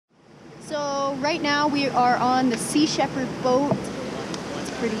So right now we are on the Sea Shepherd boat.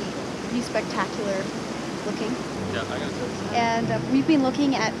 It's pretty spectacular looking. And we've been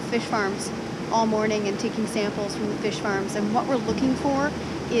looking at fish farms all morning and taking samples from the fish farms. And what we're looking for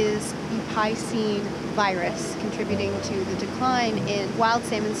is eupicene virus, contributing to the decline in wild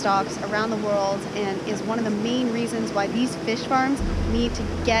salmon stocks around the world, and is one of the main reasons why these fish farms need to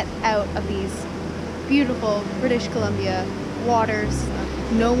get out of these beautiful British Columbia waters.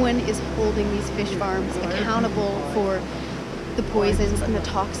 No one is holding these fish farms accountable for the poisons and the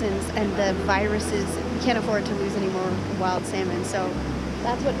toxins and the viruses. We can't afford to lose any more wild salmon. So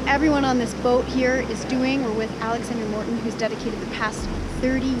that's what everyone on this boat here is doing. We're with Alexander Morton, who's dedicated the past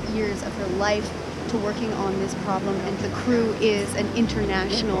 30 years of her life to working on this problem, and the crew is an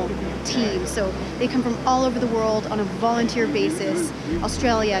international team. So they come from all over the world on a volunteer basis.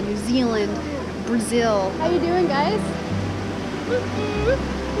 Australia, New Zealand, Brazil. How you doing, guys?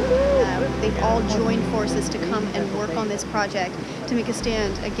 They've all joined forces to come and work on this project to make a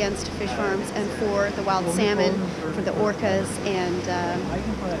stand against fish farms and for the wild salmon, for the orcas, and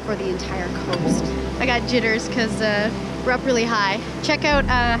for the entire coast. I got jitters because we're up really high. Check out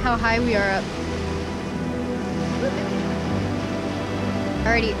how high we are up.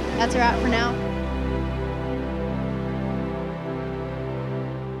 Alrighty, that's a wrap for now.